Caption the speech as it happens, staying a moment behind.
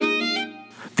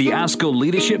the ASCL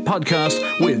Leadership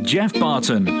Podcast with Jeff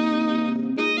Barton.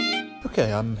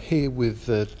 Okay, I'm here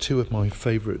with two of my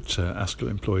favourite ASCL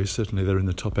employees. Certainly they're in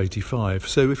the top 85.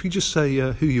 So if you just say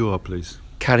who you are, please.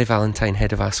 Carrie Valentine,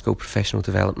 Head of ASCL Professional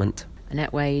Development.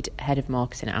 Annette Wade, Head of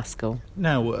Marketing at ASCL.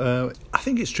 Now, I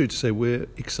think it's true to say we're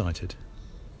excited.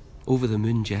 Over the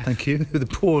moon, Jeff. Thank you. The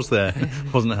pause there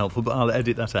wasn't helpful, but I'll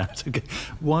edit that out. Okay.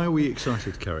 Why are we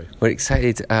excited, Carrie? We're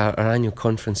excited. Our annual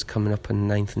conference coming up on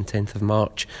the 9th and 10th of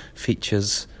March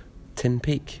features Tim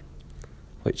Peake,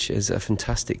 which is a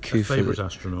fantastic coup. A favourite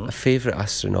astronaut. A favourite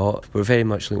astronaut. We're very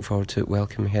much looking forward to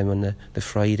welcoming him on the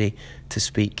Friday to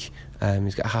speak.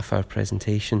 He's got a half-hour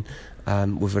presentation.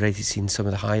 We've already seen some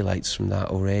of the highlights from that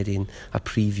already, and a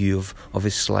preview of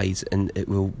his slides, and it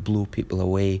will blow people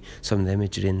away. Some of the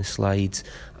imagery in the slides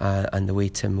and the way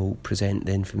Tim will present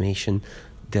the information.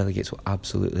 Delegates will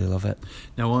absolutely love it.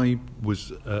 Now, I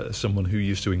was someone who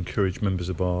used to encourage members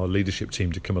of our leadership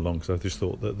team to come along, because I just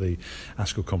thought that the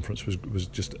ASCL conference was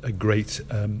just a great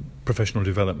professional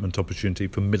development opportunity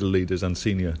for middle leaders and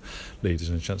senior leaders,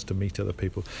 and a chance to meet other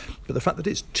people. But the fact that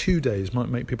it's 2 days might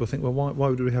make people think, well, why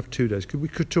would we have 2 days? We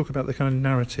could talk about the kind of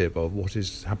narrative of what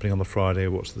is happening on the Friday,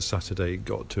 what's the Saturday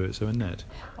got to it. So, Annette?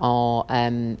 Our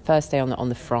first day on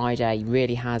the Friday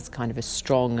really has kind of a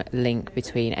strong link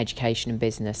between education and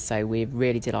business. So we're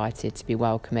really delighted to be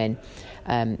welcoming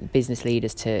business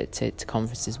leaders to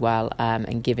conference as well,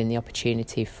 and giving the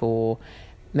opportunity for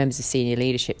members of the senior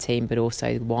leadership team, but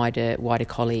also wider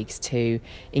colleagues to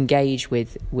engage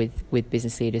with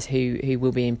business leaders who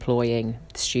will be employing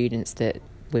the students that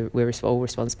we're all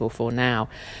responsible for now.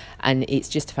 And it's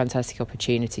just a fantastic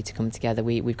opportunity to come together.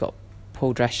 We've got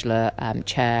Paul Dreschler,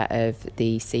 Chair of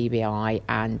the CBI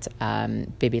and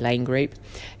Bibby Lane Group,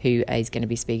 who is going to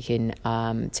be speaking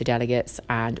to delegates,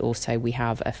 and also we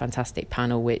have a fantastic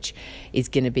panel which is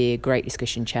going to be a great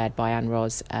discussion chaired by Anne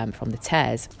Ross from the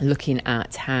TES, looking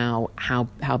at how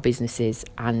businesses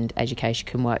and education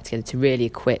can work together to really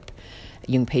equip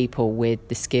young people with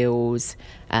the skills,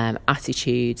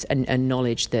 attitudes and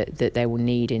knowledge that they will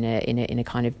need in a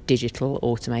kind of digital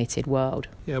automated world.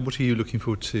 Yeah, what are you looking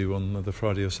forward to on the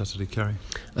Friday or Saturday, Carrie?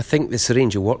 I think there's a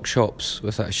range of workshops,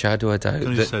 without a shadow of a doubt.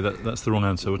 Can I just say that's the wrong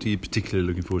answer? What are you particularly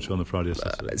looking forward to on the Friday or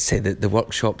Saturday? I'd say that the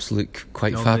workshops look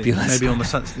quite fabulous. Maybe on the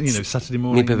Saturday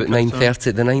morning. Maybe about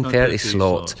 9:30, the 9:30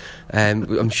 slot.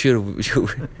 I'm sure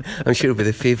it'll be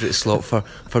the favourite slot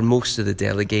for most of the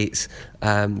delegates.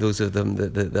 Those of them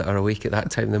that are awake at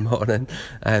that time in the morning,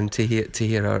 to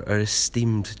hear our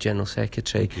esteemed General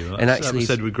Secretary. And actually, that was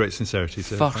said with great sincerity.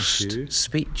 So first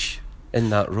speech in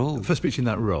that role. The first speech in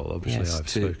that role, obviously. Yes, I've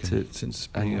spoken since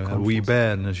being a wee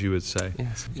bairn, as you would say.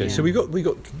 Yes. Okay, so we got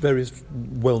various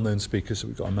well-known speakers. So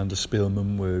we've got Amanda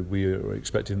Spielman. We are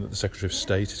expecting that the Secretary of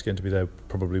State is going to be there,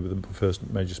 probably with the first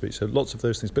major speech. So lots of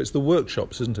those things. But it's the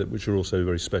workshops, isn't it, which are also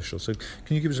very special. So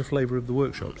can you give us a flavour of the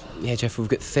workshops? Yeah, Jeff, we've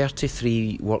got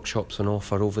 33 workshops on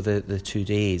offer over the 2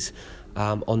 days.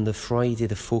 On the Friday,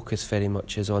 the focus very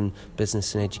much is on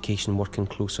business and education working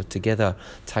closer together,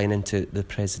 tying into the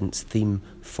President's theme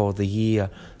for the year.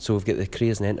 So we've got the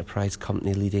Careers and Enterprise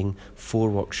Company leading 4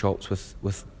 workshops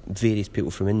with various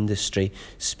people from industry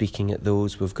speaking at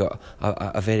those. We've got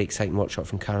a very exciting workshop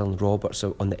from Carolyn Roberts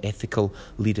on the ethical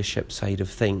leadership side of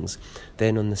things.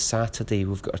 Then on the Saturday,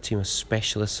 we've got a team of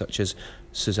specialists such as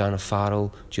Susanna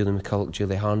Farrell, Julie McCulloch,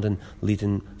 Julie Harnden,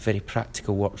 leading very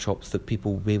practical workshops that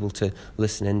people will be able to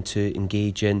listen into,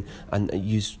 engage in, and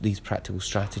use these practical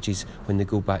strategies when they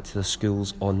go back to their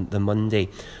schools on the Monday.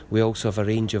 We also have a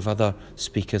range of other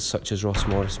speakers such as Ross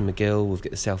Morrison-McGill. We've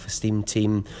got the Self-Esteem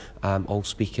team all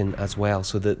speaking as well.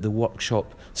 So the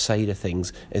workshop side of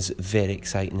things is very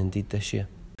exciting indeed this year.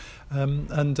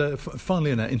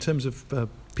 Finally, Annette, in terms of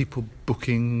people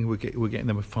booking, we're getting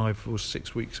them 5 or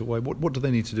 6 weeks away. What do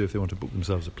they need to do if they want to book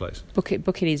themselves a place?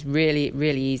 Booking is really,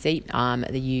 really easy.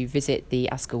 You visit the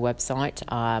ASCL website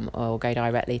or go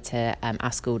directly to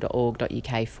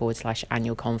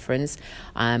ascl.org.uk/annual conference.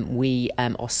 We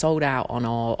are sold out on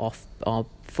our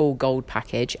full gold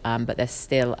package, but there's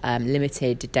still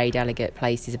limited day delegate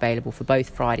places available for both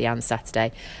Friday and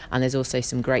Saturday, and there's also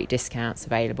some great discounts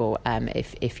available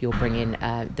if you're bringing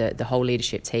the whole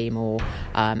leadership team or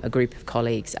a group of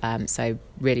colleagues. So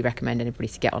really recommend anybody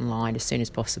to get online as soon as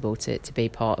possible to be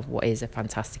part of what is a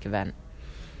fantastic event.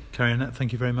 Carrie, Annette,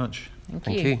 thank you very much.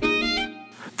 Thank you.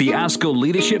 The ASCL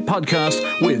Leadership Podcast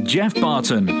with Jeff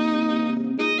Barton.